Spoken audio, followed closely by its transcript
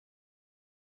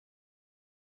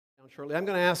Shortly, I'm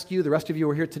going to ask you, the rest of you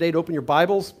who are here today, to open your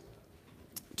Bibles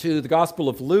to the Gospel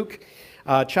of Luke,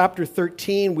 chapter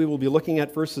 13. We will be looking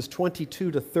at verses 22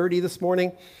 to 30 this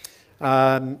morning,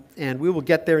 and we will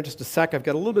get there in just a sec. I've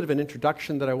got a little bit of an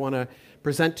introduction that I want to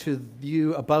present to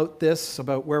you about this,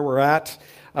 about where we're at.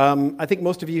 I think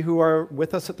most of you who are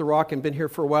with us at The Rock and been here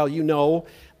for a while, you know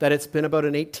that it's been about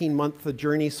an 18-month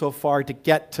journey so far to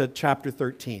get to chapter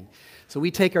 13. So we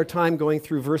take our time going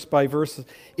through verse by verse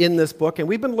in this book, and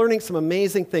we've been learning some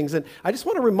amazing things. And I just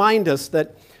want to remind us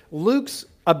that Luke's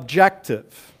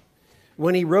objective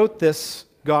when he wrote this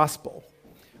gospel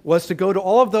was to go to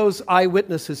all of those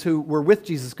eyewitnesses who were with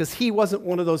Jesus, because he wasn't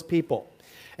one of those people,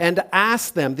 and to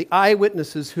ask them, the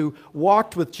eyewitnesses who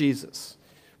walked with Jesus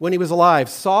when he was alive,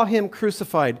 saw him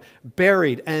crucified,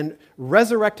 buried, and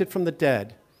resurrected from the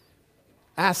dead,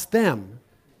 ask them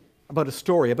about a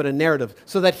story, about a narrative,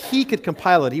 so that he could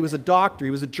compile it. He was a doctor,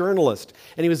 he was a journalist,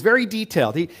 and he was very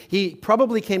detailed. He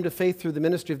probably came to faith through the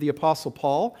ministry of the Apostle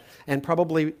Paul, and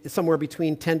probably somewhere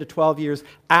between 10 to 12 years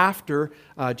after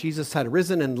Jesus had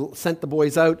arisen and sent the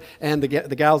boys out and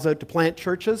the gals out to plant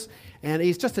churches. And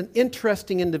he's just an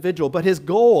interesting individual. But his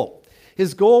goal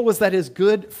was that his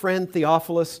good friend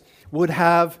Theophilus would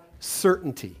have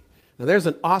certainty. Now there's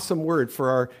an awesome word for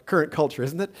our current culture,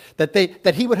 isn't it?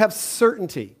 That he would have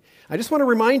certainty. I just want to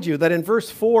remind you that in verse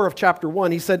 4 of chapter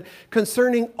 1, he said,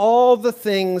 concerning all the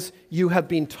things you have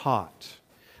been taught.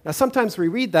 Now, sometimes we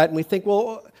read that and we think,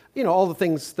 well, you know, all the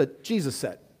things that Jesus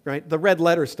said, right? The red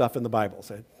letter stuff in the Bible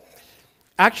said.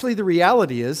 Actually, the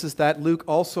reality is that Luke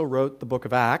also wrote the book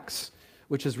of Acts,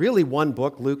 which is really one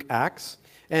book, Luke, Acts,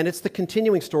 and it's the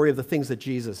continuing story of the things that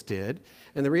Jesus did.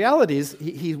 And the reality is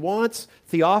he wants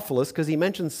Theophilus, because he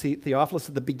mentions Theophilus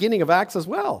at the beginning of Acts as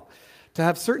well, to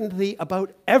have certainty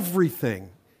about everything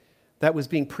that was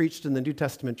being preached in the New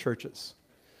Testament churches.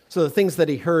 So the things that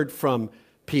he heard from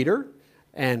Peter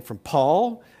and from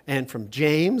Paul and from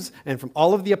James and from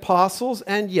all of the apostles,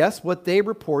 and yes, what they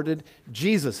reported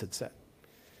Jesus had said.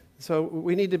 So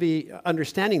we need to be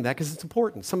understanding that because it's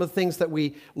important. Some of the things that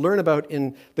we learn about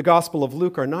in the Gospel of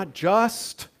Luke are not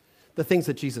just the things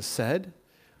that Jesus said,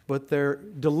 but they're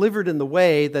delivered in the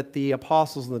way that the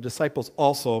apostles and the disciples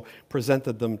also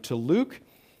presented them to Luke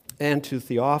and to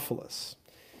Theophilus.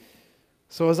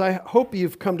 So as I hope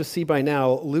you've come to see by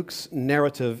now, Luke's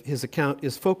narrative, his account,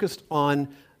 is focused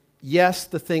on, yes,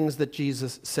 the things that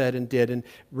Jesus said and did. And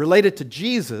related to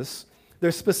Jesus,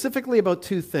 they're specifically about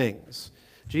two things.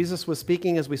 Jesus was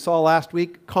speaking, as we saw last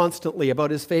week, constantly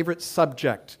about his favorite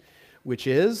subject, which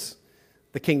is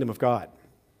the kingdom of God.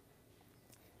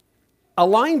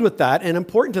 Aligned with that, and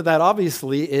important to that,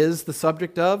 obviously, is the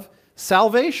subject of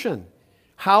salvation.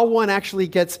 How one actually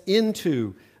gets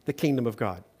into the kingdom of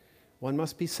God. One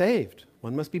must be saved.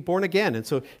 One must be born again. And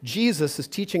so Jesus is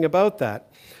teaching about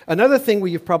that. Another thing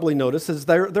you've probably noticed is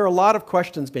there are a lot of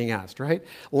questions being asked, right?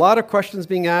 A lot of questions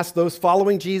being asked. Those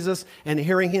following Jesus and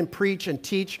hearing him preach and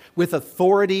teach with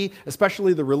authority,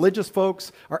 especially the religious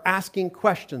folks, are asking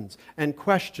questions and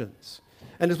questions.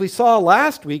 And as we saw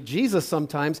last week, Jesus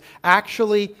sometimes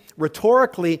actually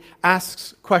rhetorically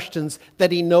asks questions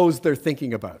that he knows they're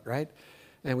thinking about, right?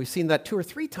 And we've seen that 2 or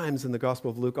 3 times in the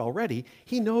Gospel of Luke already.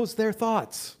 He knows their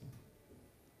thoughts.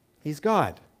 He's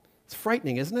God. It's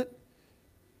frightening, isn't it?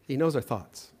 He knows our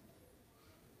thoughts.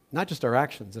 Not just our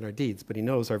actions and our deeds, but he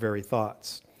knows our very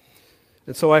thoughts.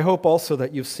 And so I hope also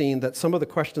that you've seen that some of the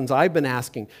questions I've been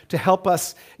asking to help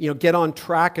us, get on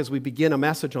track as we begin a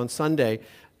message on Sunday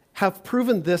have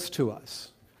proven this to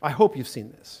us. I hope you've seen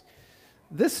this.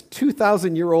 This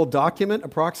 2,000-year-old document,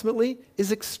 approximately,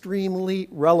 is extremely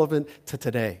relevant to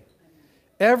today.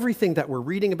 Everything that we're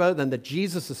reading about and that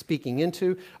Jesus is speaking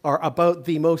into are about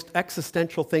the most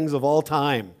existential things of all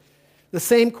time. The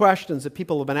same questions that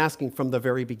people have been asking from the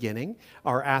very beginning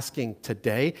are asking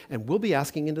today and will be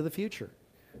asking into the future.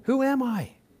 Who am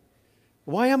I?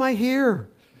 Why am I here?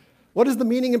 What is the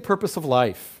meaning and purpose of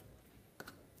life?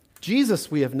 Jesus,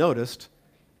 we have noticed,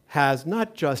 has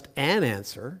not just an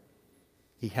answer,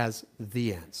 he has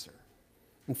the answer.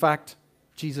 In fact,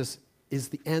 Jesus is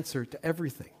the answer to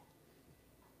everything.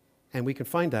 And we can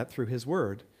find that through his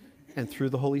word and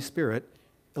through the Holy Spirit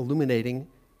illuminating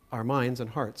our minds and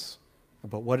hearts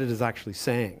about what it is actually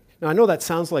saying. Now, I know that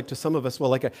sounds like to some of us,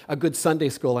 like a good Sunday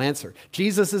school answer.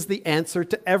 Jesus is the answer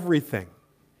to everything.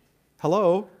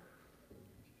 Hello?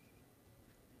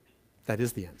 That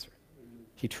is the answer.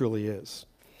 He truly is.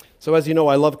 So as you know,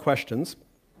 I love questions.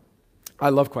 I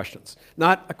love questions.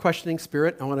 Not a questioning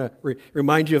spirit, I want to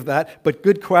remind you of that, but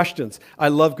good questions. I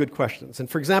love good questions. And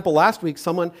for example, last week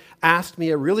someone asked me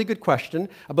a really good question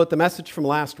about the message from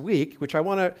last week, which I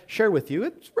want to share with you.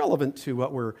 It's relevant to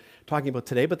what we're talking about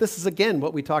today, but this is again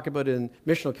what we talk about in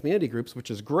missional community groups,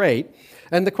 which is great.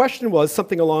 And the question was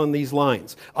something along these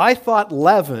lines. I thought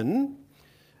leaven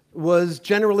was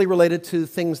generally related to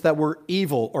things that were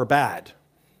evil or bad,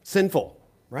 sinful,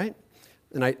 right?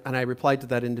 And I replied to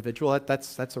that individual,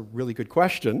 that's a really good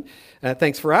question.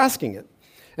 Thanks for asking it.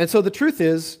 And so the truth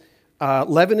is,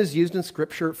 leaven is used in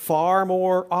Scripture far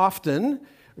more often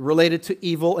related to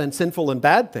evil and sinful and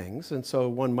bad things. And so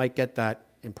one might get that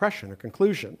impression or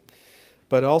conclusion.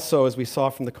 But also, as we saw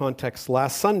from the context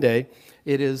last Sunday,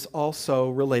 it is also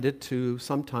related to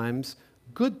sometimes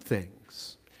good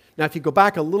things. Now, if you go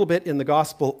back a little bit in the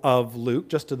Gospel of Luke,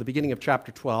 just to the beginning of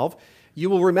chapter 12, you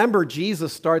will remember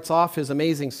Jesus starts off his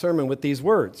amazing sermon with these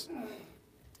words.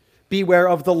 Beware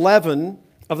of the leaven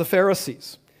of the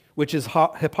Pharisees, which is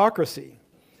hypocrisy.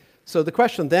 So the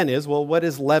question then is, well, what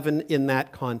is leaven in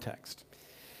that context?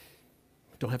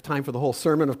 Don't have time for the whole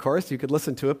sermon, of course. You could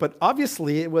listen to it. But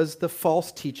obviously, it was the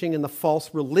false teaching and the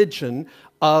false religion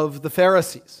of the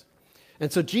Pharisees.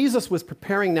 And so Jesus was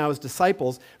preparing now his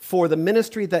disciples for the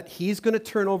ministry that he's going to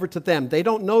turn over to them. They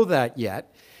don't know that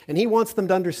yet. And he wants them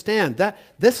to understand that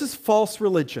this is false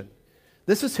religion.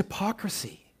 This is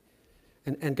hypocrisy.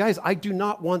 And guys, I do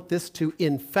not want this to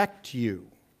infect you.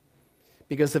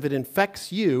 Because if it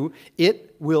infects you,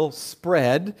 it will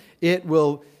spread. It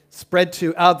will spread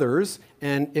to others,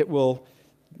 and it will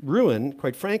ruin,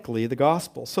 quite frankly, the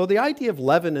gospel. So the idea of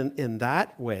leaven in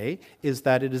that way is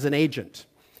that it is an agent.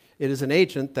 It is an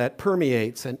agent that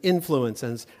permeates and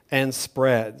influences and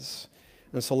spreads.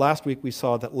 And so last week we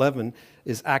saw that leaven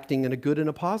is acting in a good and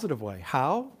a positive way.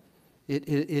 How? It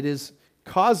is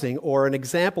causing, or an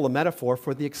example, a metaphor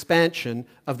for the expansion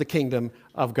of the kingdom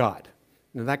of God.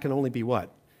 Now that can only be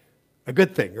what? A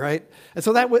good thing, right? And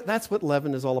so that's what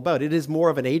leaven is all about. It is more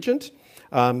of an agent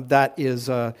that is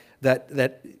a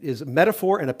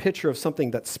metaphor and a picture of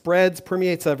something that spreads,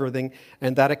 permeates everything,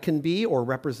 and that it can be or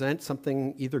represent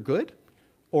something either good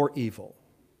or evil.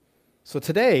 So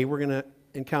today we're going to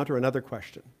encounter another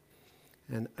question.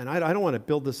 And I don't want to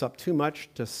build this up too much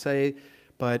to say,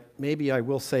 but maybe I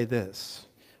will say this.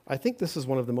 I think this is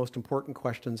one of the most important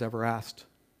questions ever asked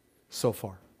so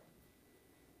far.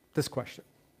 This question.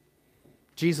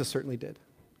 Jesus certainly did.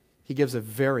 He gives a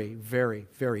very, very,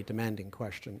 very demanding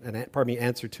question,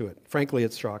 answer to it. Frankly,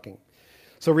 it's shocking.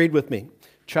 So read with me.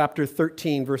 Chapter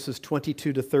 13, verses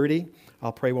 22 to 30.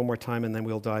 I'll pray one more time and then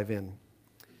we'll dive in.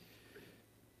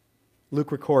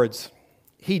 Luke records,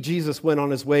 He, Jesus, went on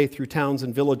his way through towns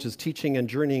and villages, teaching and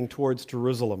journeying towards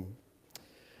Jerusalem.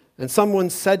 And someone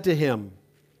said to him,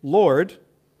 Lord,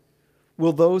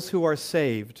 will those who are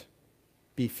saved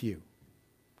be few?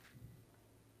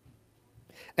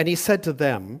 And he said to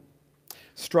them,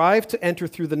 Strive to enter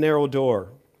through the narrow door.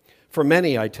 For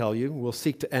many, I tell you, will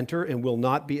seek to enter and will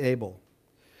not be able.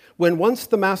 When once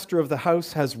the master of the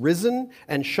house has risen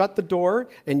and shut the door,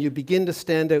 and you begin to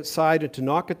stand outside and to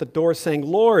knock at the door, saying,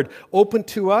 Lord, open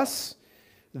to us,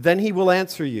 then he will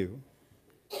answer you,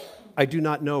 I do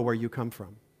not know where you come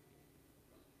from.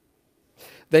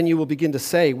 Then you will begin to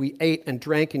say, We ate and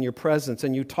drank in your presence,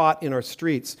 and you taught in our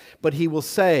streets. But he will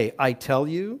say, I tell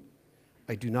you,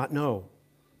 I do not know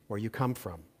where you come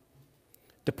from.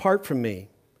 Depart from me,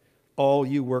 all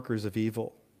you workers of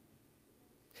evil.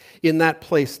 In that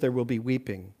place there will be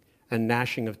weeping and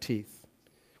gnashing of teeth,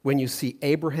 when you see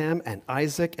Abraham and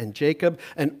Isaac and Jacob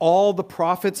and all the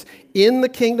prophets in the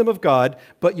kingdom of God,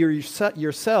 but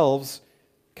yourselves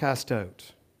cast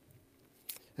out.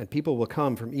 And people will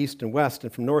come from east and west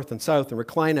and from north and south and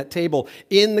recline at table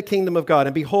in the kingdom of God.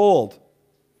 And behold,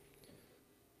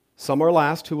 some are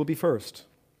last who will be first,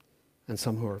 and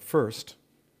some who are first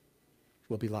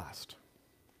will be last.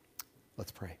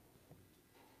 Let's pray.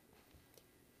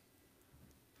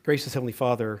 Gracious Heavenly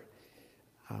Father,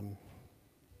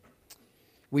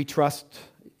 we trust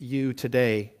you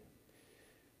today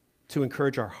to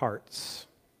encourage our hearts.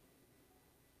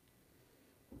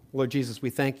 Lord Jesus,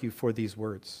 we thank you for these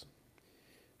words.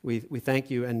 We thank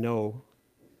you and know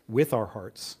with our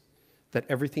hearts that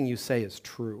everything you say is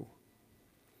true.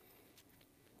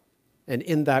 And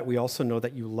in that, we also know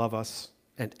that you love us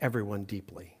and everyone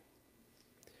deeply.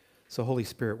 So, Holy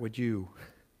Spirit, would you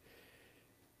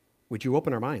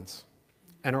open our minds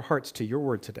and our hearts to your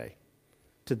word today,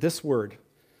 to this word,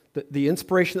 the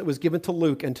inspiration that was given to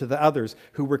Luke and to the others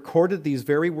who recorded these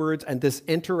very words and this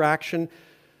interaction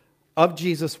of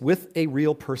Jesus with a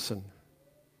real person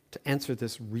to answer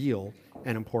this real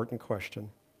and important question.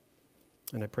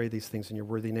 And I pray these things in your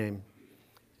worthy name.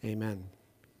 Amen.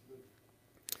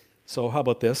 So how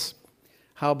about this?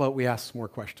 How about we ask some more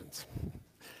questions?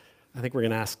 I think we're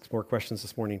going to ask more questions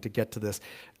this morning to get to this.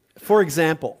 For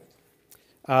example,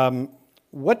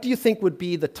 what do you think would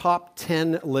be the top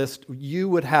 10 list you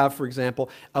would have, for example,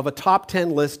 of a top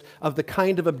 10 list of the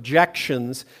kind of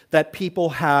objections that people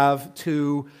have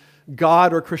to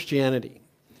God or Christianity?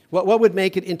 What would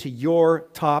make it into your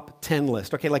top 10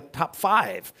 list? Okay, like top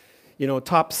 5,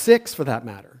 top 6 for that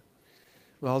matter.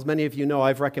 Well, as many of you know,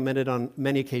 I've recommended on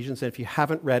many occasions, and if you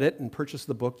haven't read it and purchased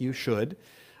the book, you should.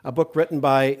 A book written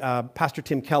by Pastor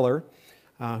Tim Keller,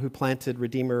 who planted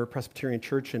Redeemer Presbyterian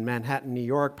Church in Manhattan, New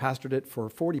York, pastored it for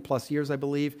 40-plus years, I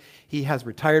believe. He has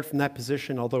retired from that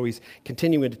position, although he's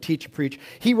continuing to teach and preach.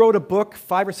 He wrote a book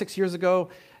 5 or 6 years ago,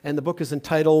 and the book is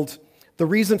entitled The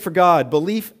Reason for God,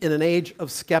 Belief in an Age of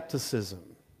Skepticism.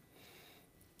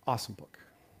 Awesome book.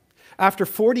 After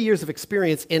 40 years of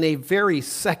experience in a very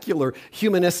secular,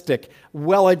 humanistic,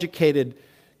 well-educated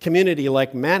community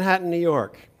like Manhattan, New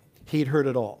York, he'd heard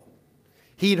it all.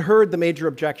 He'd heard the major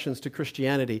objections to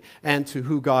Christianity and to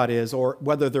who God is, or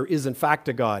whether there is in fact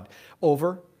a God,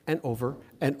 over and over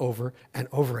and over and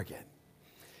over again.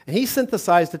 And he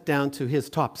synthesized it down to his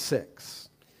top 6.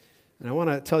 And I want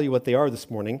to tell you what they are this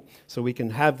morning so we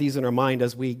can have these in our mind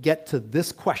as we get to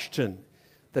this question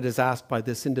that is asked by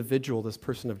this individual, this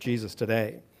person of Jesus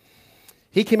today.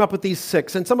 He came up with these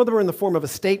 6, and some of them are in the form of a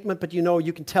statement, but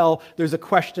you can tell there's a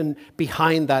question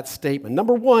behind that statement.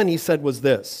 Number 1, he said, was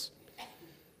this: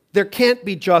 there can't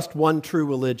be just one true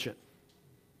religion.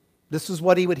 This is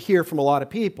what he would hear from a lot of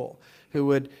people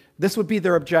this would be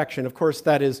their objection. Of course,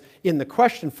 that is in the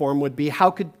question form would be, how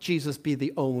could Jesus be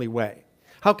the only way?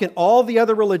 How can all the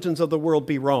other religions of the world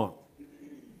be wrong?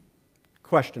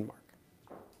 Question mark.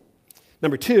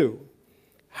 Number 2,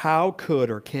 how could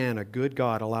or can a good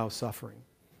God allow suffering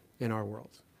in our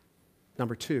world?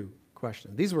 Number 2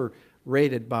 question. These were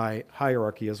rated by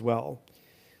hierarchy as well.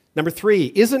 Number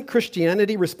 3, isn't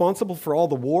Christianity responsible for all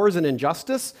the wars and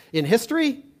injustice in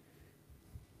history?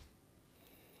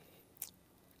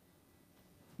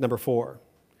 Number 4,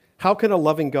 how can a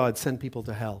loving God send people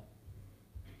to hell?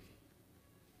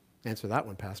 Answer that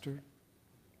one, Pastor.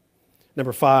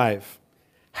 Number 5,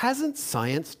 hasn't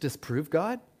science disproved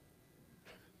God?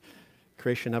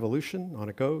 Creation, evolution, on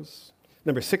it goes.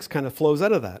 Number 6 kind of flows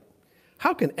out of that.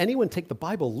 How can anyone take the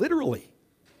Bible literally?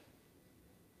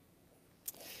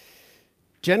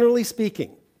 Generally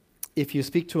speaking, if you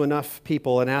speak to enough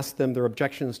people and ask them their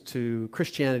objections to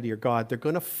Christianity or God, they're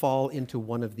going to fall into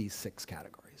one of these 6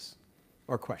 categories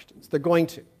or questions. They're going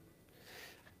to.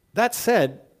 That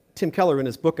said, Tim Keller in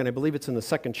his book, and I believe it's in the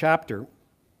 2nd chapter,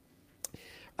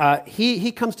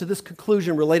 he comes to this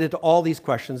conclusion related to all these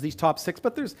questions, these top 6,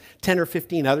 but there's 10 or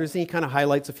 15 others, and he kind of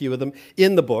highlights a few of them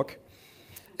in the book.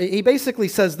 He basically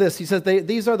says this. He says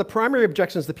these are the primary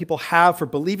objections that people have for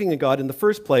believing in God in the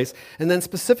first place, and then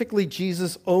specifically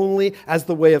Jesus only as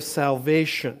the way of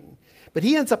salvation. But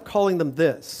he ends up calling them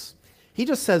this. He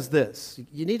just says this.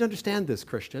 You need to understand this,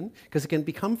 Christian, because it can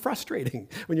become frustrating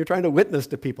when you're trying to witness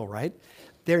to people, right?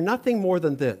 They're nothing more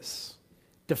than this: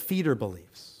 defeater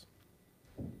beliefs.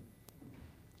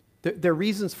 They're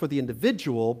reasons for the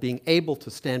individual being able to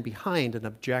stand behind an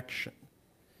objection.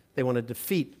 They want to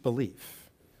defeat belief.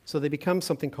 So they become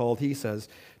something called, he says,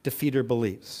 defeater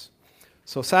beliefs.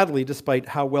 So sadly, despite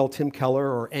how well Tim Keller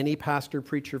or any pastor,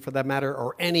 preacher for that matter,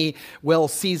 or any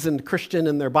well-seasoned Christian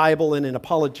in their Bible and in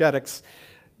apologetics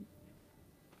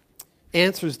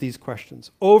answers these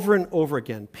questions over and over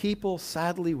again, people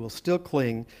sadly will still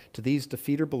cling to these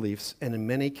defeater beliefs, and in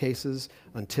many cases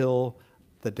until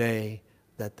the day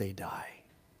that they die.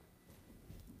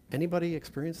 Anybody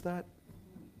experience that?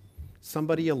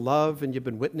 Somebody you love and you've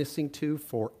been witnessing to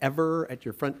forever at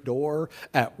your front door,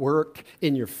 at work,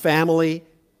 in your family.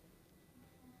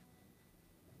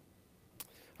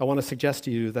 I want to suggest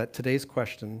to you that today's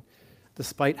question,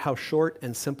 despite how short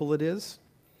and simple it is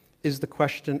the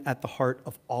question at the heart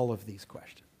of all of these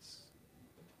questions.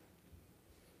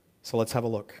 So let's have a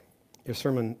look. Your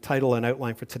sermon title and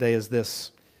outline for today is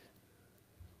this: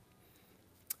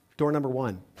 door number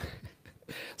 1.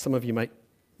 Some of you might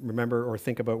remember or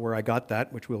think about where I got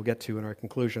that, which we'll get to in our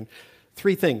conclusion.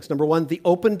 3 things. Number 1, the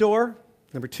open door.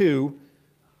 Number 2,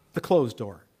 the closed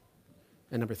door.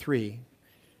 And number 3,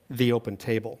 the open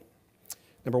table.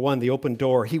 Number 1, the open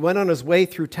door. He went on his way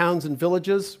through towns and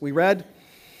villages, we read,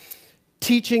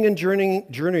 teaching and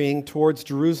journeying towards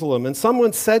Jerusalem. And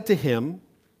someone said to him,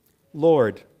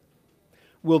 Lord,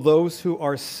 will those who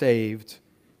are saved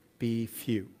be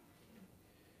few?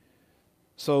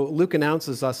 So Luke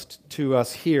announces to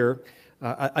us here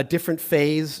a different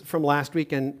phase from last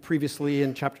week and previously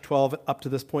in chapter 12 up to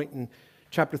this point in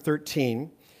chapter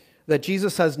 13, that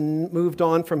Jesus has moved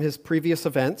on from his previous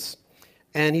events,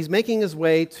 and he's making his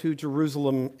way to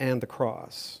Jerusalem and the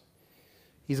cross.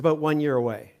 He's about 1 year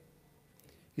away.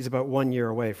 He's about 1 year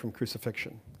away from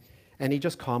crucifixion. And he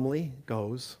just calmly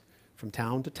goes from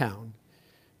town to town,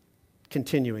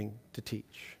 continuing to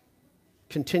teach,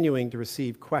 continuing to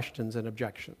receive questions and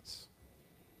objections,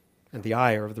 and the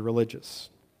ire of the religious.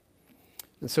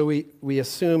 And so we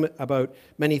assume about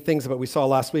many things about what we saw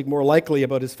last week, more likely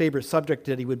about his favorite subject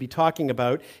that he would be talking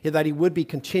about, that he would be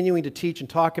continuing to teach and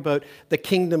talk about the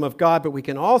kingdom of God, but we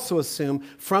can also assume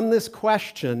from this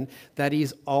question that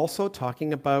he's also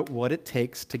talking about what it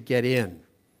takes to get in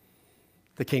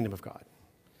the kingdom of God,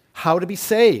 how to be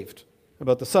saved,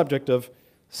 about the subject of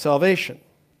salvation.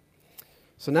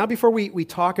 So now before we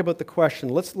talk about the question,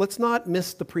 let's not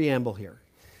miss the preamble here.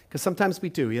 Because sometimes we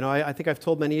do. You know, I think I've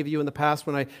told many of you in the past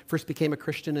when I first became a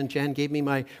Christian and Jan gave me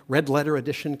my red letter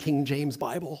edition King James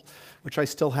Bible, which I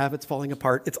still have. It's falling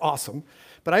apart. It's awesome.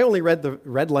 But I only read the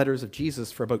red letters of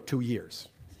Jesus for about 2 years.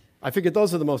 I figured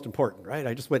those are the most important, right?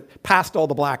 I just went past all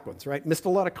the black ones, right? Missed a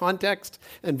lot of context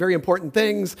and very important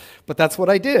things, but that's what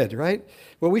I did, right?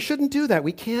 Well, we shouldn't do that.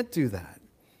 We can't do that.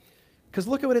 Because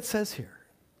look at what it says here.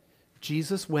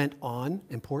 Jesus went on,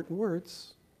 important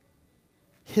words,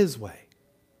 his way.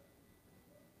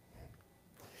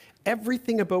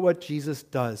 Everything about what Jesus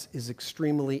does is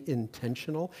extremely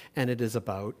intentional, and it is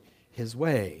about his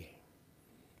way.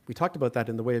 We talked about that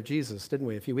in the way of Jesus, didn't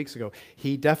we, a few weeks ago?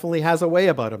 He definitely has a way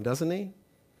about him, doesn't he?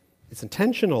 It's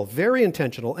intentional, very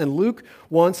intentional, and Luke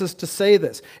wants us to say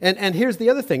this. And here's the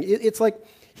other thing. It's like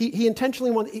he intentionally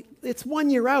wants, it's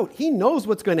 1 year out. He knows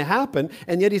what's going to happen,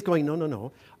 and yet he's going,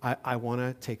 no, I want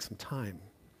to take some time.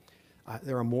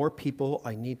 There are more people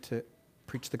I need to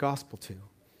preach the gospel to.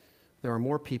 There are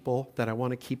more people that I want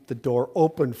to keep the door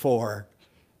open for.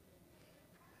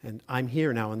 And I'm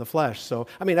here now in the flesh. So,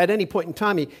 I mean, at any point in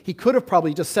time, he could have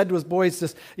probably just said to his boys,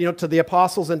 just, you know, to the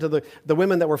apostles and to the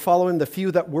women that were following, the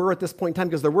few that were at this point in time,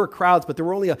 because there were crowds, but there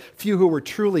were only a few who were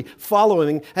truly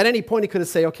following. At any point, he could have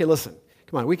said, okay, listen,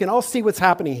 come on, we can all see what's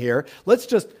happening here. Let's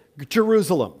just,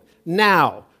 Jerusalem,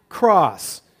 now,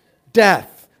 cross,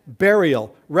 death,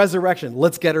 burial, resurrection,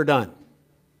 let's get her done.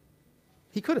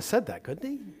 He could have said that, couldn't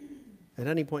he? At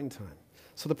any point in time.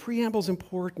 So the preamble is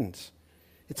important.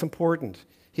 It's important.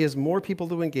 He has more people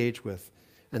to engage with.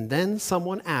 And then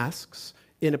someone asks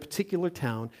in a particular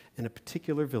town, in a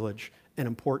particular village, an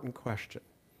important question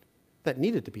that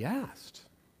needed to be asked.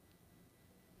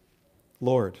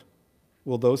 Lord,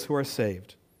 will those who are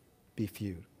saved be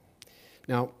few?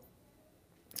 Now,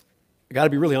 I got to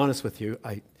be really honest with you.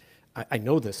 I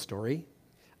know this story.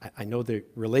 I know the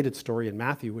related story in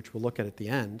Matthew, which we'll look at the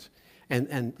end.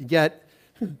 And yet,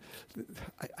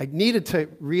 I needed to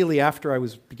really, after I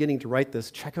was beginning to write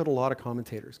this, check out a lot of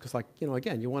commentators. Because, like, you know,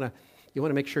 again, you want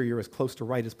to make sure you're as close to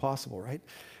right as possible, right?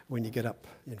 When you get up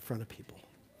in front of people.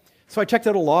 So I checked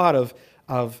out a lot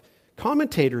of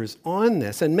commentators on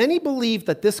this. And many believe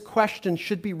that this question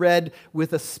should be read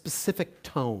with a specific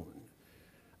tone.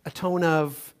 A tone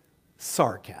of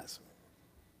sarcasm,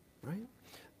 right?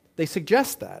 They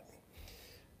suggest that.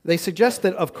 They suggest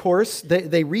that, of course,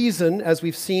 they reason, as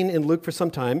we've seen in Luke for some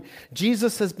time,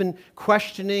 Jesus has been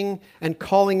questioning and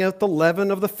calling out the leaven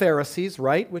of the Pharisees,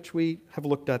 right, which we have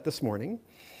looked at this morning,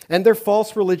 and their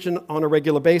false religion on a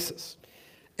regular basis.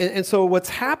 And so what's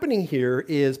happening here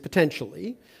is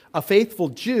potentially a faithful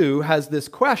Jew has this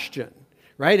question,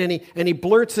 right, and he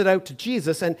blurts it out to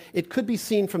Jesus, and it could be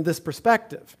seen from this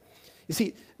perspective. You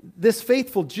see, this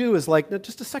faithful Jew is like, no,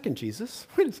 just a second, Jesus.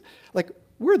 Like,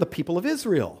 we're the people of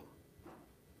Israel.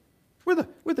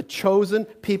 We're the chosen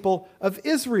people of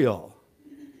Israel.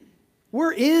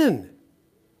 We're in.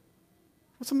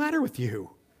 What's the matter with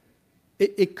you?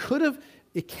 It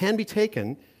can be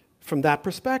taken from that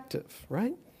perspective,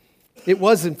 right? It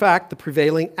was, in fact, the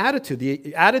prevailing attitude.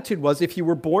 The attitude was, if you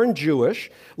were born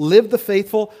Jewish, lived the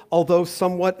faithful, although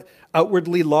somewhat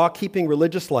outwardly law-keeping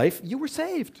religious life, you were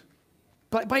saved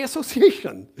by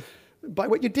association, by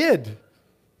what you did,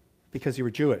 because you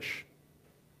were Jewish,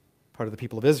 part of the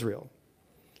people of Israel.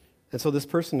 And so this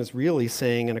person is really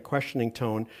saying in a questioning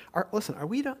tone, listen, are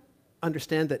we to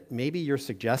understand that maybe you're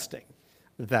suggesting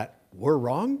that we're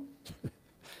wrong?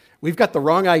 We've got the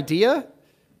wrong idea?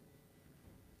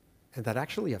 And that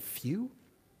actually a few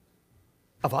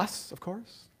of us, of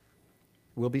course,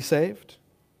 will be saved?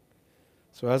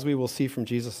 So as we will see from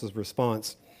Jesus'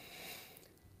 response,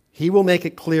 he will make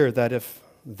it clear that if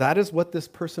that is what this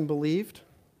person believed,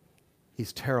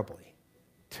 he's terribly,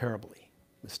 terribly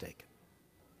mistaken.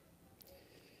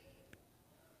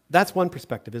 That's one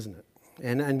perspective, isn't it?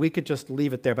 And we could just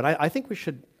leave it there. But I think we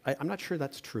should, I'm not sure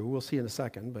that's true. We'll see in a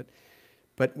second.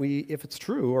 But if it's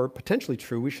true or potentially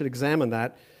true, we should examine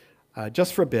that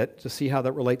just for a bit to see how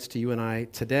that relates to you and I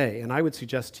today. And I would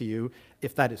suggest to you,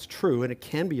 if that is true, and it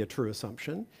can be a true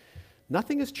assumption,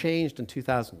 nothing has changed in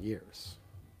 2,000 years,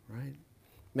 right?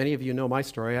 Many of you know my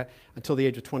story. Until the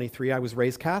age of 23, I was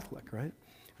raised Catholic, right?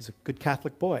 I was a good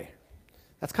Catholic boy.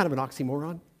 That's kind of an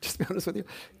oxymoron, just to be honest with you.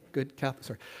 Good Catholic,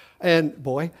 sorry. And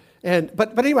boy.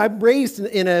 But anyway, I'm raised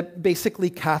in a basically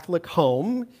Catholic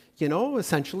home,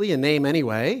 essentially, a name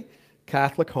anyway,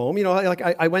 Catholic home. Like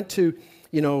I went to,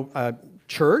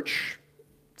 church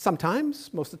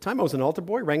sometimes, most of the time. I was an altar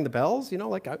boy, rang the bells,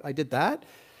 like I did that,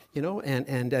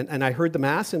 and I heard the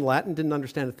Mass in Latin, didn't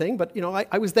understand a thing, but,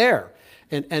 I was there.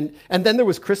 And then there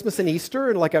was Christmas and Easter,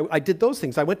 and I did those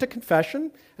things. I went to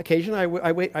confession. Occasionally,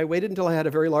 I waited until I had a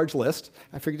very large list.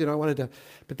 I figured, I wanted to,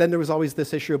 but then there was always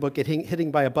this issue about getting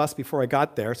hitting by a bus before I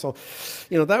got there. So,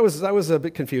 that was a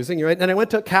bit confusing, right? And I went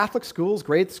to Catholic schools,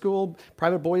 grade school,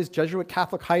 private boys, Jesuit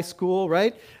Catholic high school,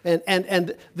 right?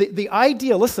 And the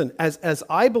idea, listen, as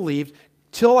I believed,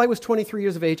 till I was 23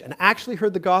 years of age and actually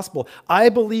heard the gospel, I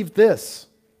believed this: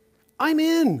 I'm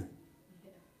in.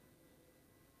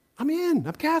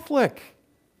 I'm Catholic.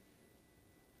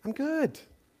 I'm good.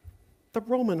 The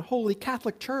Roman Holy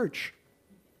Catholic Church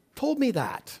told me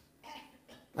that.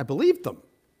 I believed them.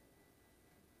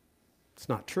 It's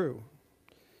not true.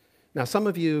 Now, some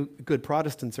of you good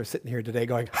Protestants are sitting here today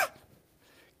going,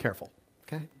 careful,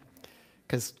 okay?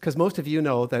 Because most of you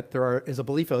know that there is a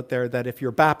belief out there that if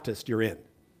you're Baptist, you're in,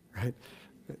 right?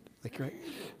 Right?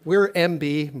 We're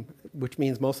MB, which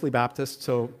means mostly Baptist,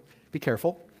 so be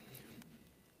careful.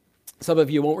 Some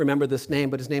of you won't remember this name,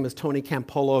 but his name is Tony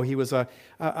Campolo. He was a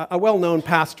well-known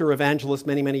pastor, evangelist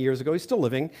many, many years ago. He's still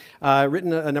living,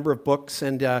 written a number of books.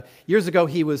 And years ago,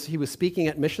 he was speaking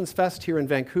at Missions Fest here in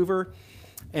Vancouver.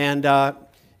 And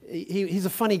he's a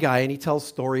funny guy, and he tells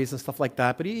stories and stuff like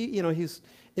that. But he's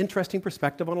interesting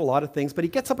perspective on a lot of things. But he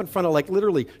gets up in front of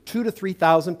literally 2,000 to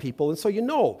 3,000 people. And so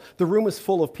the room is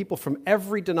full of people from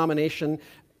every denomination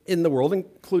in the world,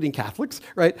 including Catholics,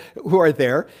 right, who are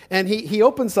there. And he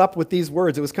opens up with these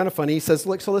words. It was kind of funny. He says,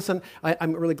 look, so listen,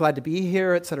 I'm really glad to be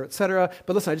here, et cetera, et cetera.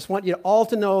 But listen, I just want you all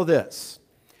to know this.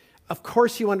 Of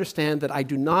course you understand that I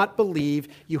do not believe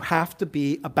you have to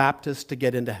be a Baptist to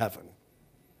get into heaven.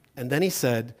 And then he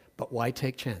said, but why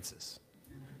take chances?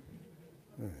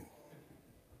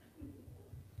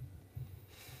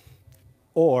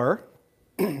 Or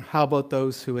how about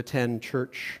those who attend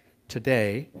church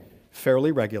today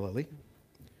fairly regularly,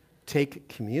 take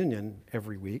communion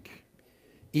every week,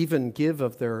 even give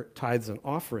of their tithes and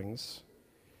offerings?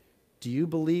 Do you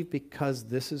believe because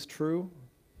this is true,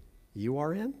 you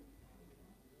are in?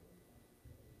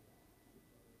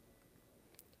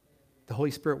 The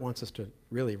Holy Spirit wants us to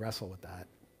really wrestle with that.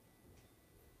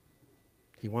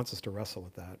 He wants us to wrestle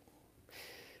with that.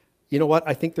 You know what?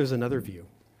 I think there's another view.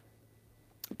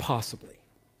 Possibly,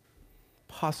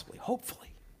 hopefully,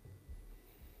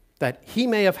 that he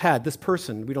may have had, this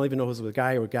person, we don't even know if it was a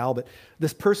guy or a gal, but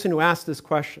this person who asked this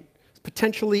question,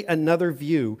 potentially another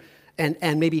view and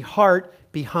maybe heart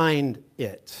behind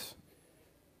it.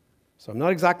 So I'm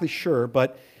not exactly sure,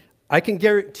 but I can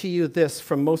guarantee you this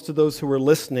from most of those who were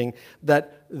listening,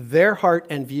 that their heart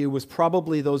and view was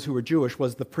probably those who were Jewish,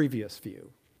 was the previous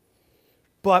view.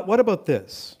 But what about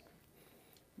this?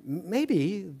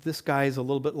 Maybe this guy is a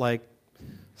little bit like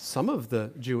some of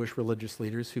the Jewish religious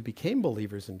leaders who became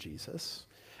believers in Jesus.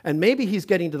 And maybe he's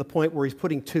getting to the point where he's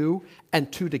putting two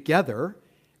and two together,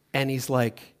 and he's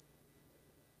like,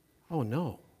 oh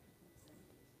no.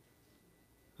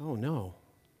 Oh no.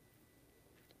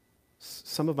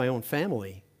 Some of my own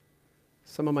family,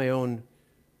 some of my own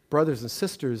brothers and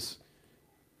sisters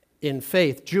in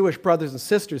faith, Jewish brothers and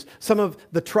sisters, some of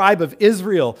the tribe of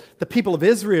Israel, the people of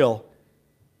Israel,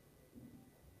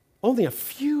 only a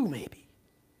few maybe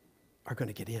are going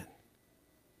to get in.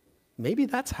 Maybe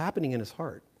that's happening in his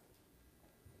heart.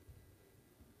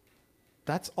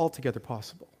 That's altogether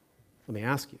possible. Let me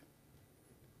ask you,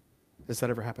 has that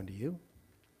ever happened to you?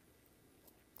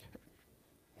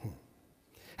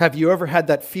 Have you ever had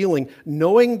that feeling,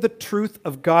 knowing the truth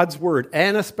of God's word,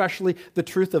 and especially the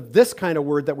truth of this kind of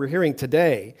word that we're hearing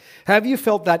today? Have you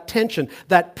felt that tension,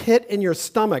 that pit in your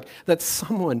stomach, that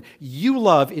someone you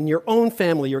love in your own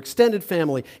family, your extended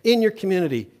family, in your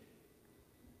community,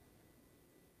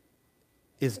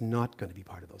 is not going to be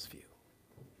part of those few,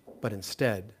 but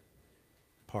instead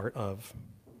part of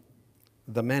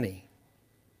the many,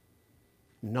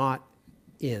 not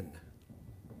in?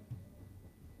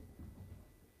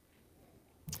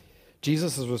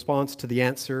 Jesus' response to the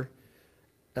answer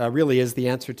really is the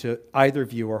answer to either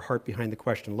view or heart behind the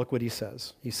question. Look what he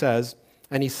says. He says,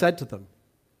 and he said to them,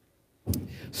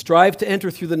 strive to enter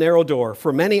through the narrow door,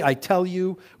 for many, I tell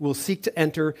you, will seek to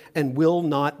enter and will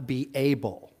not be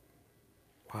able.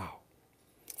 Wow.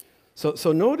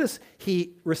 So notice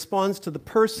he responds to the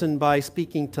person by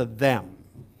speaking to them.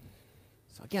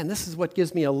 So again, this is what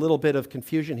gives me a little bit of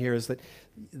confusion here, is that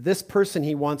this person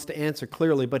he wants to answer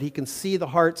clearly, but he can see the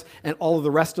hearts and all of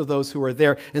the rest of those who are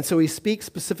there. And so he speaks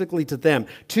specifically to them.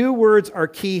 Two words are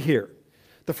key here.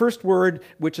 The first word,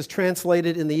 which is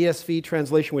translated in the ESV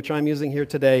translation, which I'm using here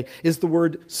today, is the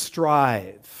word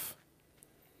strive.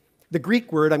 The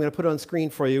Greek word, I'm going to put it on screen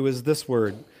for you, is this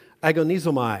word,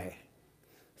 agonizomai.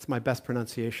 It's my best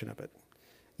pronunciation of it.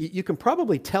 You can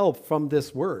probably tell from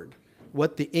this word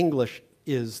what the English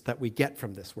is that we get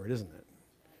from this word, isn't it?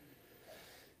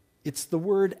 It's the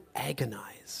word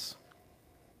agonize.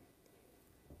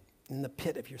 In the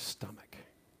pit of your stomach.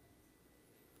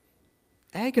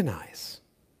 Agonize.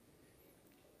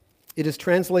 It is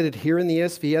translated here in the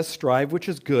ESV as strive, which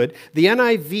is good. The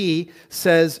NIV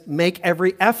says make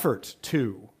every effort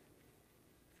to,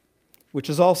 which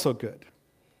is also good.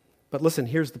 But listen,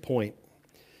 here's the point,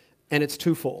 and it's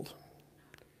twofold.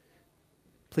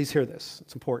 Please hear this.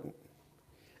 It's important.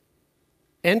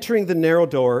 Entering the narrow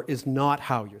door is not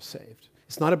how you're saved.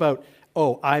 It's not about,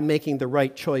 oh, I'm making the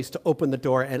right choice to open the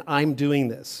door and I'm doing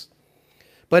this.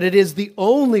 But it is the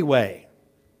only way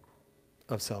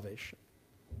of salvation.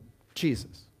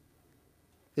 Jesus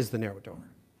is the narrow door.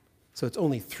 So it's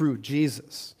only through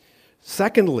Jesus.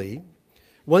 Secondly,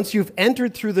 once you've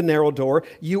entered through the narrow door,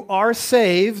 you are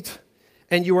saved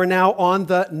and you are now on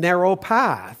the narrow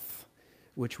path,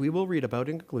 which we will read about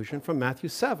in conclusion from Matthew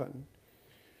 7,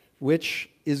 which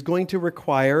is going to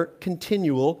require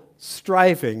continual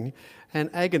striving and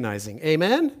agonizing.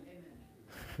 Amen?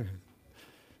 Amen.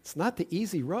 It's not the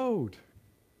easy road.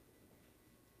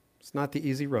 It's not the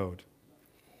easy road.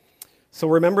 So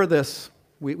remember this.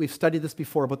 We've studied this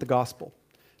before about the gospel.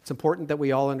 It's important that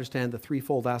we all understand the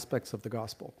threefold aspects of the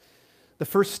gospel. The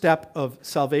first step of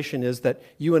salvation is that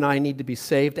you and I need to be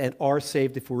saved and are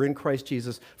saved if we're in Christ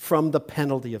Jesus from the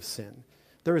penalty of sin.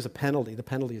 There is a penalty. The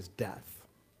penalty is death.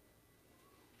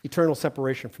 Eternal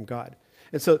separation from God.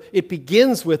 And so it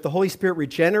begins with the Holy Spirit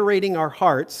regenerating our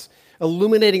hearts,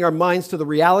 illuminating our minds to the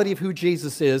reality of who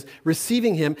Jesus is,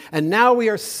 receiving him, and now we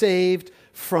are saved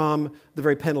from the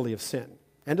very penalty of sin.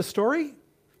 End of story?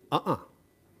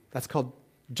 That's called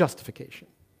justification.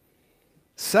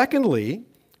 Secondly,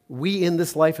 we in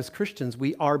this life as Christians,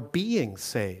 we are being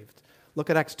saved. Look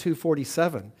at Acts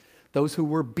 2:47. Those who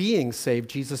were being saved,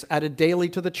 Jesus added daily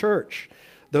to the church.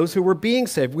 Those who were being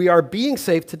saved. We are being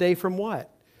saved today from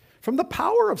what? From the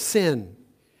power of sin.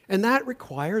 And that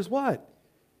requires what?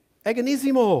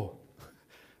 Agonismo.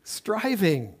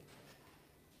 Striving.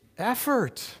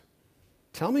 Effort.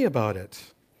 Tell me about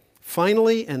it.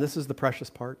 Finally, and this is the precious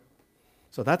part,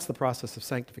 so that's the process of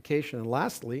sanctification. And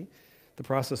lastly, the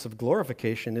process of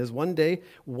glorification is one day,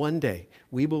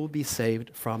 we will be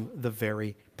saved from the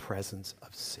very presence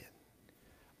of sin.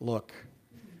 Look,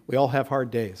 we all have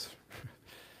hard days.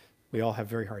 We all have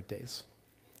very hard days.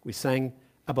 We sang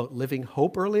about living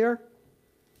hope earlier.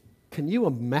 Can you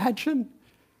imagine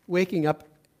waking up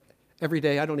every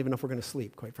day? I don't even know if we're going to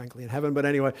sleep, quite frankly, in heaven, but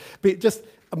anyway, just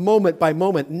a moment by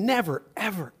moment, never,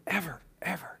 ever, ever,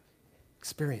 ever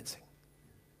experiencing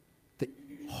the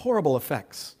horrible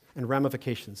effects and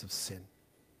ramifications of sin.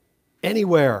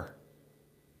 Anywhere.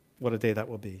 What a day that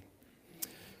will be.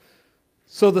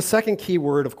 So the second key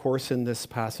word, of course, in this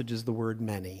passage is the word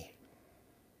many.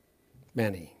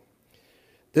 Many.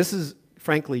 This is,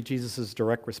 frankly, Jesus'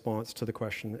 direct response to the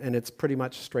question, and it's pretty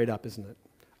much straight up, isn't it?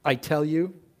 I tell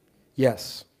you,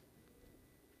 yes,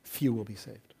 few will be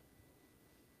saved.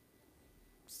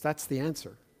 That's the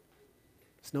answer.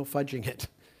 There's no fudging it.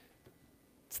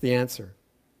 It's the answer.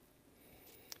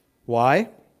 Why?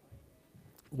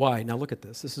 Why? Now look at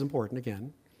this. This is important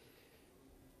again.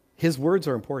 His words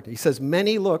are important. He says,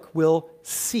 many, look, will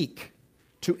seek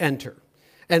to enter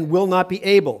and will not be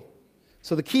able.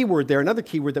 So the key word there, another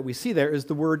key word that we see there is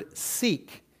the word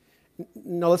seek.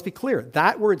 Now let's be clear.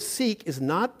 That word seek is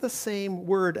not the same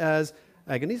word as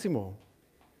agonismo.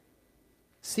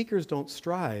 Seekers don't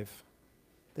strive.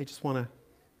 They just want to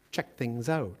check things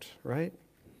out, right?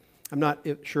 I'm not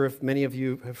sure if many of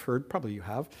you have heard, probably you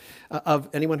have,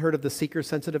 anyone heard of the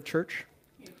seeker-sensitive church?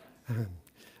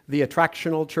 The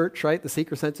attractional church, right? The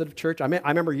seeker-sensitive church. I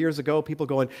remember years ago people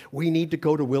going, we need to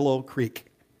go to Willow Creek,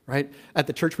 right? At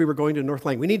the church we were going to in North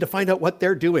Lang. We need to find out what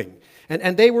they're doing.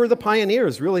 And they were the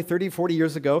pioneers, really 30, 40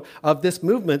 years ago, of this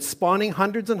movement, spawning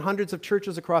hundreds and hundreds of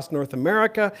churches across North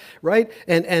America, right?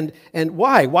 And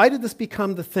why? Why did this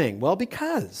become the thing? Well,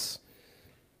 because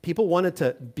people wanted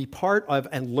to be part of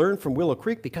and learn from Willow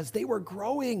Creek because they were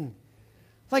growing.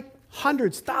 Like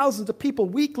hundreds, thousands of people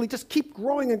weekly just keep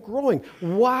growing and growing.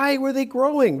 Why were they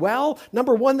growing? Well,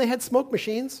 number one, they had smoke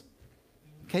machines.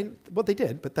 Okay, well, they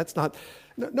did, but that's not...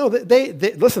 No,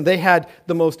 listen, they had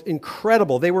the most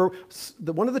incredible... They were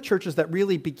one of the churches that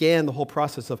really began the whole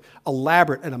process of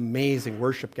elaborate and amazing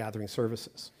worship gathering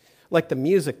services. Like the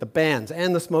music, the bands,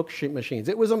 and the smoke machines.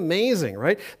 It was amazing,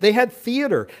 right? They had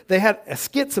theater. They had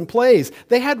skits and plays.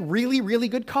 They had really, really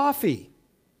good coffee.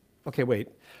 Okay, wait.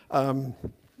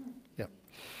 Yeah.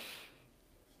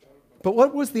 But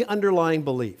what was the underlying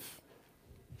belief?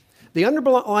 The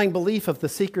underlying belief of the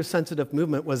seeker-sensitive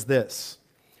movement was this.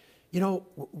 You know,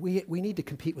 we need to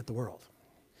compete with the world.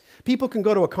 People can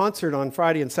go to a concert on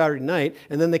Friday and Saturday night,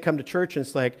 and then they come to church and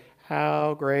it's like,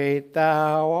 how great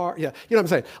thou art. Yeah, you know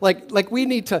what I'm saying? Like we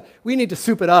need to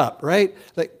soup it up, right?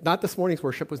 Like, not this morning's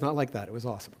worship was not like that. It was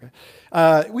awesome.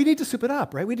 Okay? We need to soup it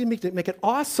up, right? We need to make it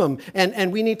awesome,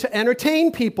 and we need to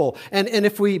entertain people. And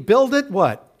if we build it,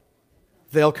 what?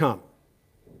 They'll come.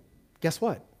 Guess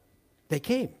what? They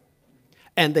came.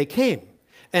 And they came.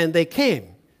 And they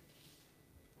came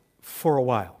for a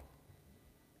while.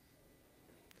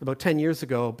 About 10 years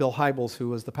ago, Bill Hybels, who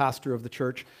was the pastor of the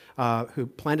church, who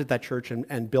planted that church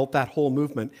and built that whole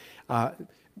movement,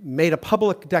 made a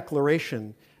public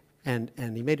declaration, and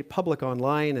he made it public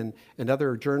online and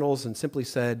other journals, and simply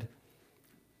said,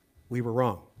 we were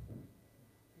wrong.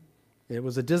 It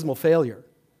was a dismal failure.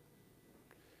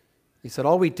 He said,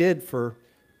 all we did for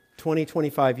 20,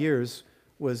 25 years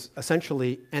was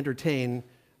essentially entertain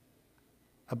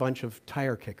a bunch of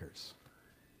tire kickers.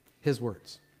 His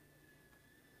words.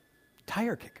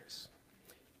 Tire kickers.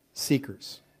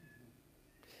 Seekers.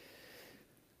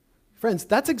 Friends,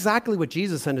 that's exactly what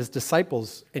Jesus and his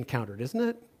disciples encountered, isn't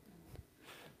it?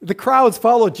 The crowds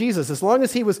followed Jesus. As long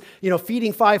as he was,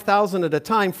 feeding 5,000 at a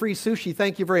time, free sushi,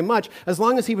 thank you very much. As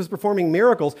long as he was performing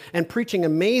miracles and preaching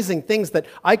amazing things that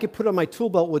I could put on my tool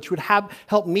belt, which would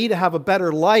help me to have a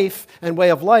better life and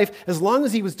way of life, as long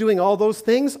as he was doing all those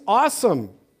things, awesome.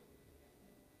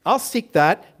 I'll seek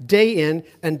that day in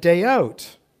and day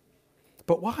out.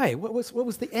 But why? What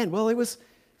was the end? Well, it was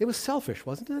selfish,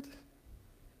 wasn't it?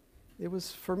 It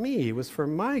was for me. It was for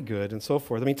my good and so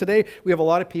forth. I mean, today we have a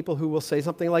lot of people who will say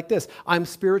something like this: I'm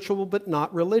spiritual but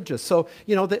not religious. So,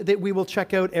 we will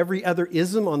check out every other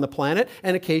ism on the planet,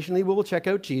 and occasionally we will check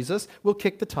out Jesus. We'll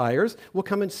kick the tires. We'll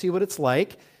come and see what it's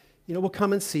like. We'll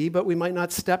come and see, but we might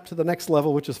not step to the next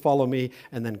level, which is follow me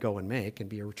and then go and make and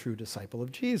be a true disciple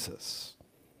of Jesus.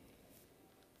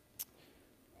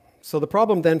 So the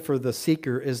problem then for the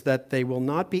seeker is that they will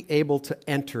not be able to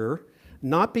enter,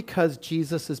 not because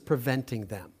Jesus is preventing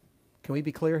them. Can we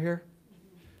be clear here?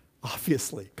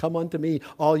 Obviously. Come unto me,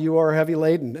 all you are heavy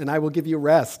laden, and I will give you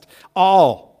rest.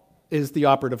 All is the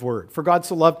operative word. For God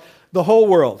so loved the whole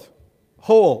world.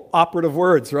 Whole operative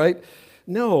words, right?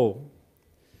 No.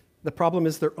 The problem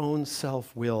is their own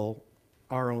self-will,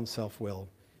 our own self-will,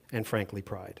 and frankly,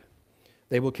 pride.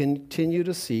 They will continue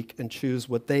to seek and choose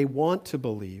what they want to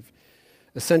believe,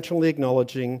 essentially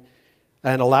acknowledging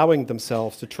and allowing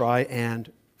themselves to try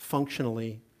and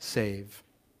functionally save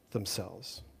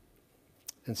themselves.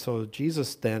 And so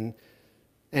Jesus then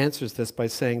answers this by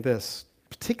saying this,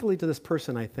 particularly to this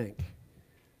person, I think.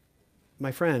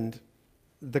 My friend,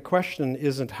 the question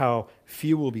isn't how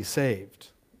few will be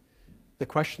saved. The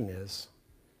question is,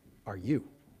 are you?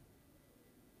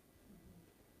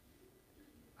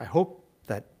 I hope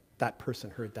that person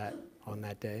heard that on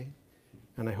that day,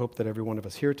 and I hope that every one of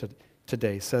us here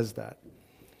today says that.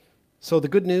 So the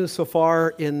good news so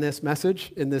far in this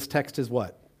message, in this text, is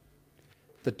what?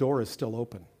 The door is still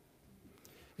open.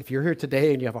 If you're here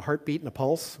today and you have a heartbeat and a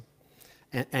pulse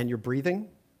and you're breathing,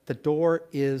 the door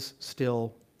is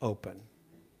still open.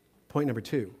 Point number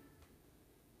 2,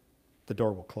 the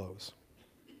door will close.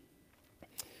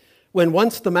 When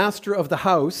once the master of the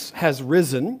house has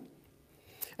risen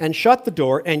and shut the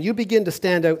door, and you begin to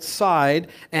stand outside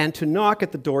and to knock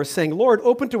at the door, saying, Lord,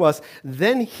 open to us,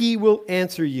 then he will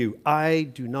answer you, I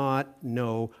do not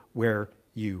know where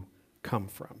you come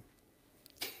from.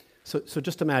 So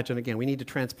just imagine, again, we need to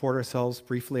transport ourselves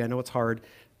briefly. I know it's hard.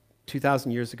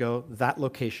 2,000 years ago, that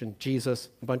location, Jesus,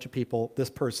 a bunch of people, this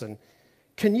person.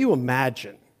 Can you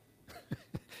imagine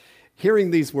hearing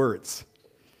these words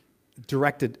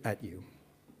directed at you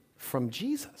from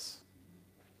Jesus,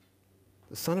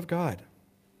 the Son of God?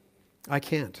 I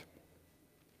can't.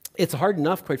 It's hard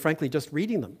enough, quite frankly, just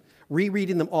reading them.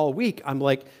 Rereading them all week, I'm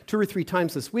like, 2 or 3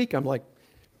 times this week, I'm like,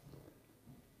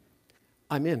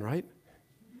 I'm in, right?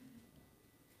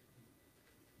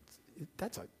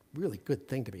 That's a really good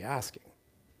thing to be asking.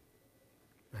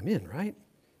 I'm in, right?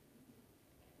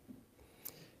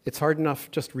 It's hard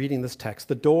enough just reading this text.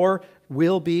 The door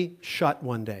will be shut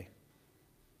one day.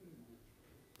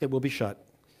 It will be shut.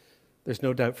 There's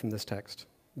no doubt from this text.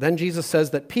 Then Jesus says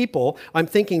that people, I'm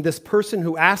thinking this person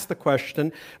who asked the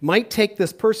question might take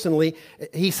this personally.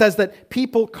 He says that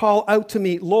people call out to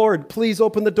me, Lord, please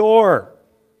open the door.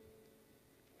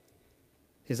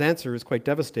 His answer is quite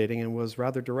devastating and was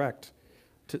rather direct,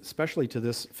 especially to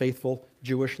this faithful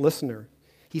Jewish listener.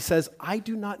 He says, I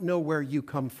do not know where you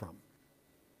come from.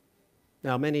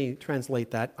 Now, many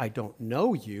translate that, I don't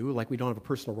know you, like we don't have a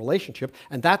personal relationship.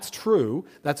 And that's true.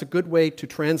 That's a good way to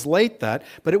translate that.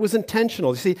 But it was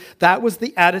intentional. You see, that was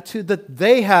the attitude that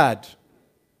they had,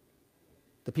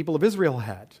 the people of Israel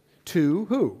had, to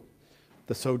who?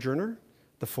 The sojourner,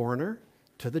 the foreigner,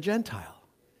 to the Gentile.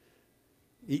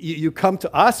 You come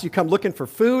to us, you come looking for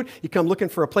food, you come looking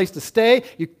for a place to stay,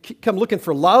 you come looking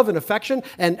for love and affection,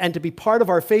 and to be part of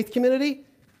our faith community,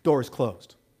 doors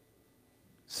closed.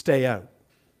 Stay out.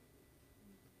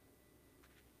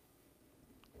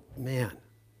 Man,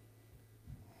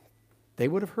 they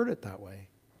would have heard it that way.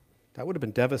 That would have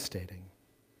been devastating.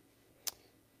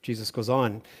 Jesus goes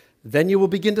on, then you will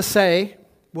begin to say,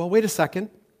 well, wait a second.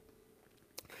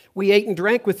 We ate and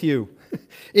drank with you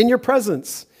in your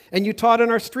presence, and you taught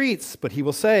in our streets. But he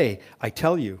will say, I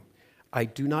tell you, I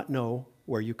do not know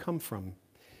where you come from.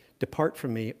 Depart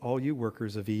from me, all you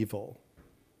workers of evil.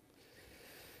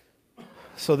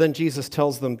 So then Jesus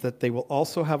tells them that they will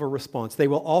also have a response. They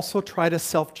will also try to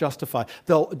self-justify.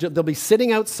 They'll be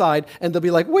sitting outside and they'll be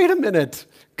like, wait a minute,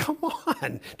 come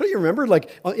on. Don't you remember,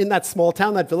 like in that small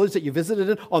town, that village that you visited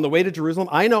in on the way to Jerusalem?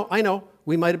 I know.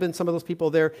 We might have been some of those people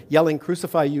there yelling,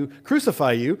 crucify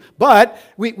you, but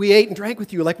we ate and drank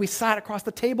with you, like we sat across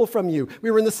the table from you. We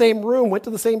were in the same room, went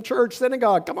to the same church,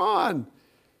 synagogue, come on.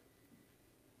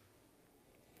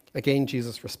 Again,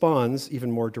 Jesus responds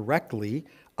even more directly,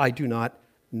 I do not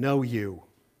know you.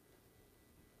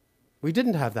 We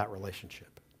didn't have that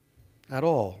relationship at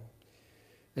all.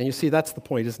 And you see, that's the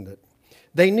point, isn't it?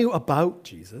 They knew about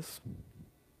Jesus.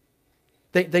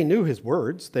 They knew his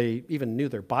words. They even knew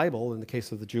their Bible in the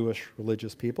case of the Jewish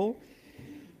religious people.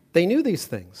 They knew these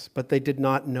things, but they did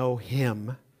not know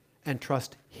him and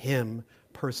trust him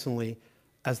personally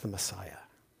as the Messiah,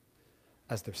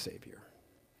 as their Savior,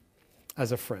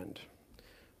 as a friend.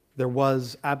 There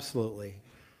was absolutely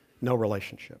no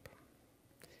relationship.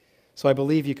 So I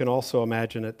believe you can also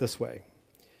imagine it this way.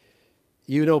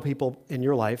 You know people in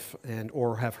your life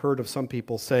or have heard of some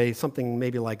people say something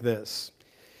maybe like this.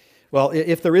 Well,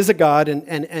 if there is a God,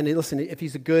 and listen, if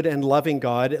he's a good and loving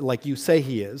God, like you say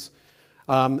he is,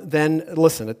 then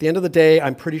listen, at the end of the day,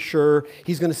 I'm pretty sure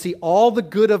he's going to see all the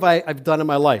good I've done in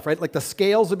my life, right? Like the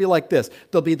scales will be like this.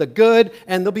 There'll be the good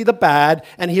and there'll be the bad,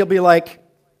 and he'll be like,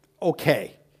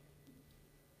 okay,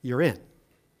 you're in.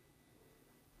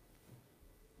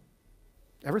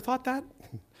 Ever thought that?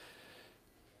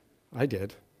 I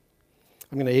did.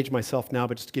 I'm going to age myself now,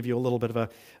 but just to give you a little bit of an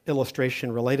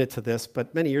illustration related to this.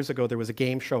 But many years ago, there was a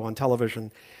game show on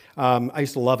television. I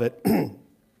used to love it.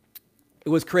 It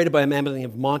was created by a man by the name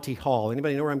of Monty Hall.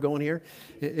 Anybody know where I'm going here?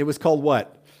 It was called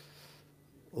what?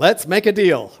 Let's Make a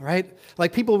Deal, right?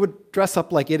 Like people would dress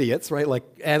up like idiots, right? Like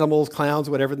animals, clowns,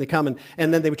 whatever, and they come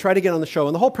and then they would try to get on the show.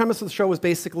 And the whole premise of the show was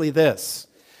basically this.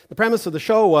 The premise of the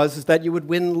show was that you would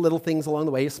win little things along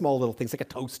the way, small little things like a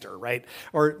toaster, right?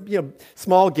 Or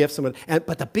small gifts.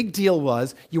 But the big deal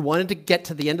was you wanted to get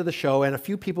to the end of the show, and a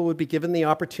few people would be given the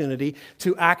opportunity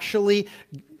to actually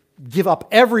give up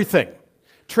everything,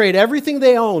 trade everything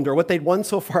they owned, or what they'd won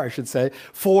so far, I should say,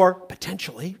 for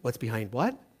potentially what's behind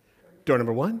what? Door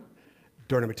number 1,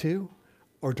 door number 2,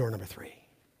 or door number 3.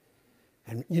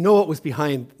 And you know what was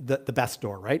behind the best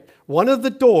door, right? One of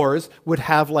the doors would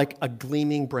have like a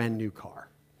gleaming brand new car,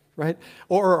 right?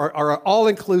 Or an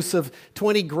all-inclusive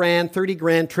 20 grand, 30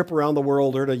 grand trip around the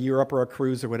world or to Europe or a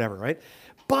cruise or whatever, right?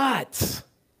 But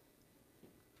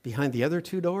behind the other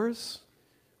 2 doors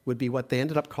would be what they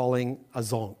ended up calling a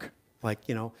zonk, like,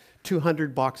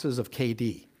 200 boxes of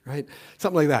KD, right?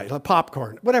 Something like that, like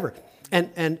popcorn, whatever.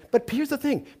 But here's the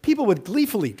thing. People would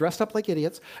gleefully, dressed up like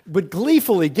idiots, would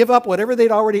gleefully give up whatever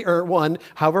they'd already won,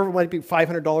 however it might be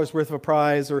 $500 worth of a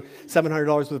prize or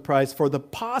 $700 worth of a prize for the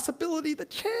possibility, the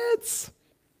chance.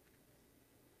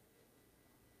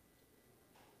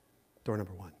 Door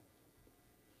number 1.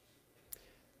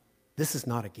 This is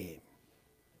not a game.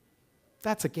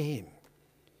 That's a game.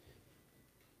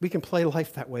 We can play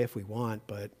life that way if we want,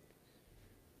 but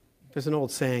there's an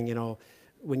old saying,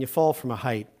 when you fall from a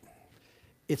height,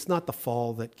 it's not the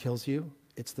fall that kills you,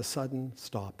 it's the sudden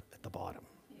stop at the bottom.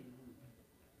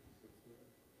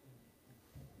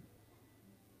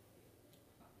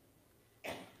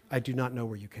 I do not know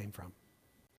where you came from.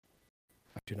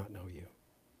 I do not know you.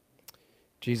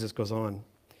 Jesus goes on.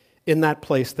 In that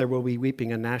place there will be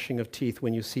weeping and gnashing of teeth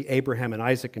when you see Abraham and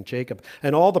Isaac and Jacob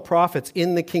and all the prophets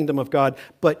in the kingdom of God,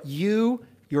 but you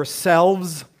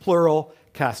yourselves, plural,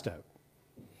 cast out.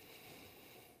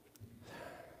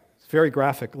 It's very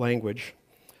graphic language.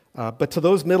 But to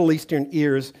those Middle Eastern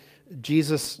ears,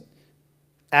 Jesus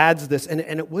adds this, and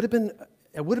it would have been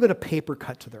a paper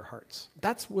cut to their hearts.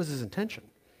 That was his intention.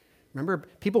 Remember,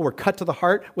 people were cut to the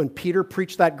heart when Peter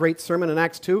preached that great sermon in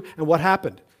Acts 2, and what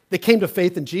happened? They came to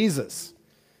faith in Jesus.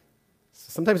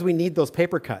 Sometimes we need those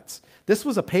paper cuts. This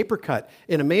was a paper cut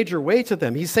in a major way to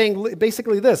them. He's saying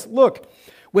basically this, look,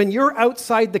 when you're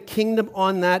outside the kingdom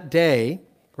on that day,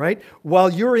 right, while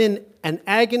you're in an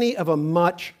agony of a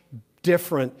much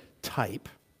different type,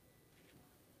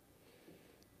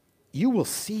 you will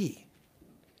see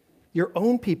your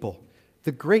own people,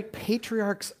 the great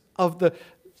patriarchs of the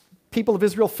people of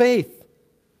Israel faith,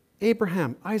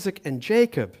 Abraham, Isaac, and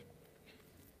Jacob.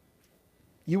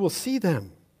 You will see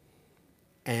them.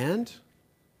 And,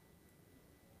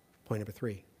 point number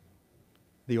 3,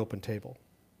 the open table.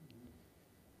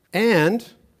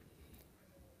 And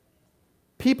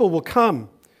people will come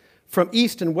from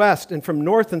east and west and from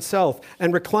north and south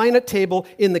and recline at table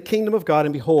in the kingdom of God,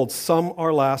 and behold, some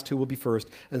are last who will be first,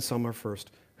 and some are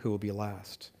first who will be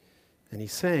last. And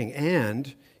he's saying,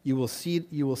 and you will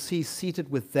see seated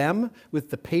with them,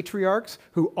 with the patriarchs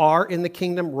who are in the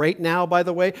kingdom right now, by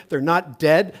the way. They're not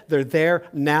dead. They're there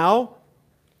now.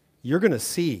 You're going to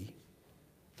see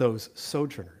those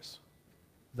sojourners,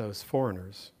 those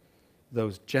foreigners,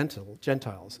 those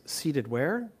Gentiles seated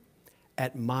where?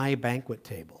 At my banquet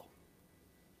table.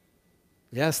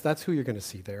 Yes, that's who you're going to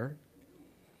see there.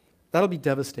 That'll be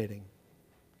devastating.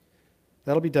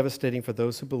 That'll be devastating for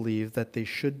those who believe that they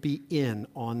should be in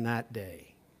on that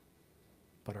day,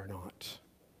 but are not.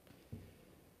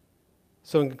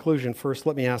 So in conclusion, first,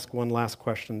 let me ask one last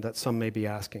question that some may be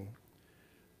asking.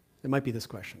 It might be this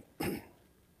question.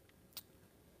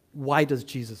 Why does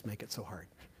Jesus make it so hard?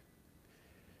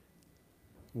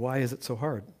 Why is it so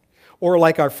hard? Or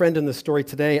like our friend in the story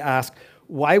today asked,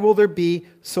 why will there be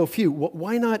so few?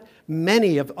 Why not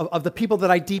many of the people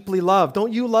that I deeply love?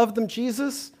 Don't you love them,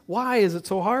 Jesus? Why is it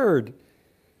so hard?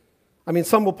 I mean,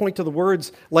 some will point to the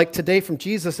words like today from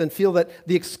Jesus and feel that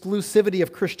the exclusivity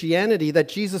of Christianity, that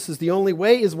Jesus is the only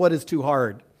way, is what is too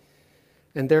hard.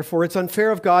 And therefore, it's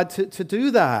unfair of God to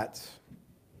do that.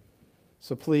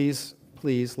 So please,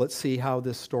 let's see how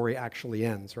this story actually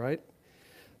ends, right?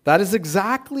 That is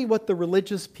exactly what the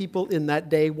religious people in that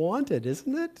day wanted,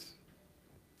 isn't it?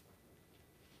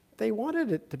 They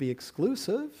wanted it to be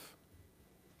exclusive.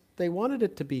 They wanted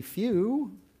it to be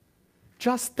few.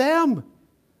 Just them.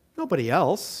 Nobody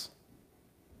else.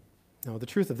 No, the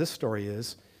truth of this story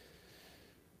is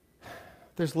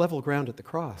there's level ground at the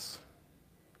cross.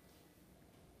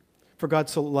 For God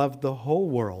so loved the whole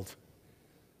world.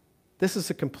 This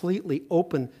is a completely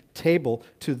open table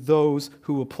to those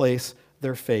who will place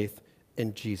their faith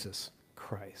in Jesus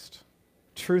Christ.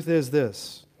 Truth is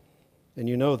this, and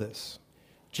you know this,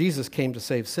 Jesus came to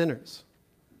save sinners,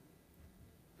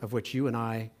 of which you and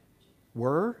I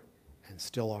were and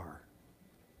still are.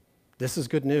 This is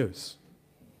good news.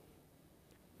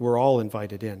 We're all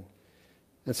invited in.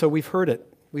 And so we've heard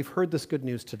it. We've heard this good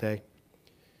news today.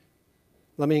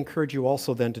 Let me encourage you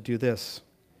also then to do this.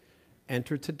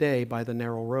 Enter today by the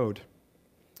narrow road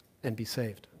and be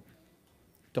saved.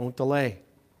 Don't delay.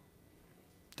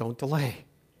 Don't delay.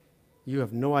 You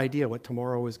have no idea what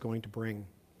tomorrow is going to bring,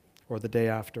 or the day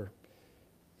after,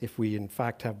 if we in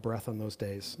fact have breath on those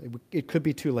days. It could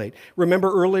be too late.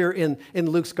 Remember earlier in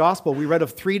Luke's gospel, we read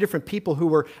of 3 different people who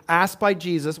were asked by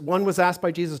Jesus. One was asked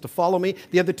by Jesus to follow me.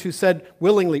 The other 2 said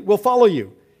willingly, we'll follow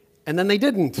you. And then they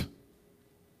didn't.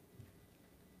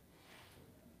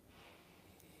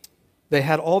 They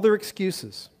had all their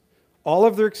excuses. All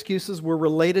of their excuses were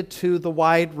related to the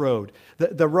wide road,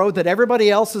 the road that everybody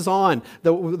else is on,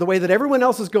 the way that everyone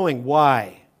else is going.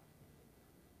 Why?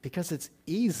 Because it's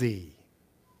easy.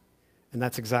 And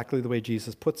that's exactly the way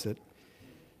Jesus puts it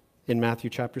in Matthew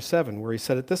chapter 7, where he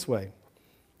said it this way: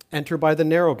 enter by the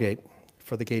narrow gate,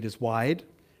 for the gate is wide,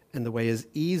 and the way is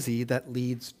easy that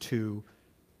leads to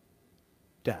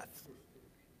death,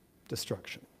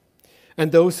 destruction.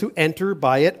 And those who enter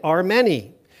by it are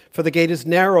many. For the gate is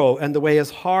narrow, and the way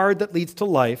is hard that leads to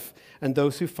life, and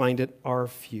those who find it are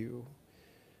few.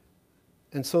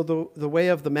 And so the way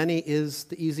of the many is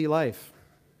the easy life.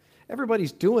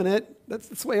 Everybody's doing it. That's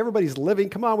the way everybody's living.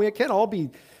 Come on, we can't all be.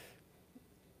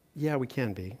 Yeah, we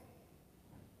can be.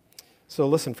 So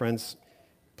listen, friends,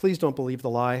 please don't believe the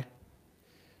lie.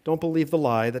 Don't believe the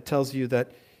lie that tells you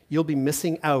that you'll be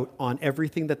missing out on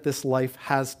everything that this life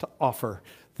has to offer.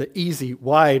 The easy,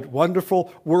 wide,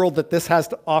 wonderful world that this has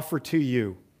to offer to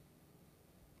you.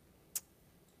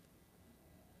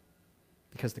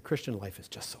 Because the Christian life is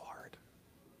just so hard.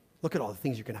 Look at all the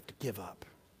things you're going to have to give up.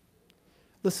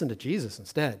 Listen to Jesus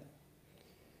instead.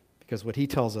 Because what he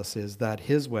tells us is that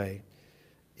his way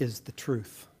is the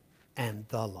truth and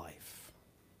the life.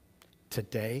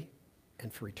 Today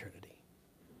and for eternity.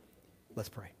 Let's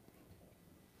pray.